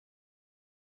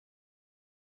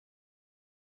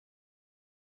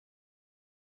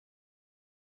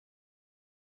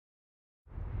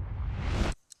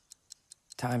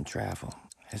Time travel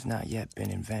has not yet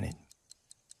been invented,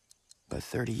 but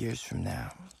 30 years from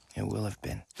now, it will have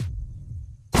been.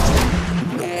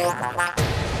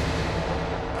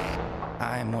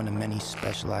 I am one of many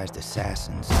specialized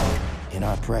assassins in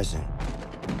our present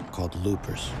called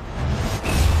loopers.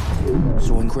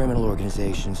 So when criminal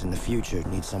organizations in the future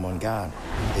need someone gone,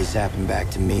 they zap him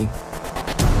back to me,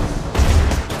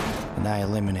 and I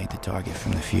eliminate the target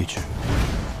from the future.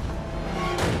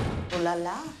 Oh la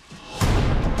la.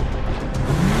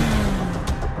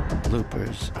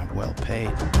 Loopers are well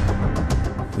paid.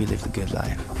 We live the good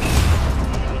life.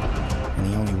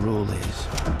 And the only rule is,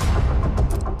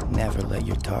 never let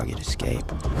your target escape.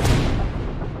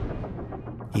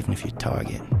 Even if your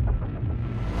target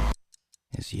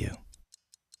is you.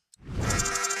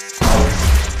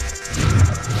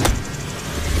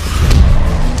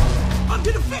 I'm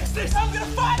gonna fix this! I'm gonna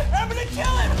find him! I'm gonna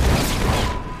kill him!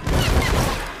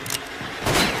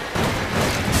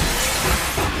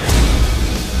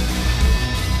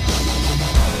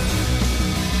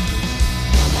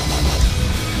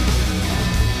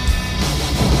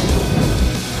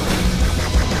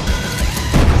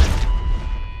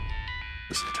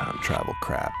 This time travel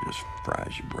crap just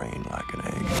fries your brain like an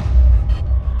egg.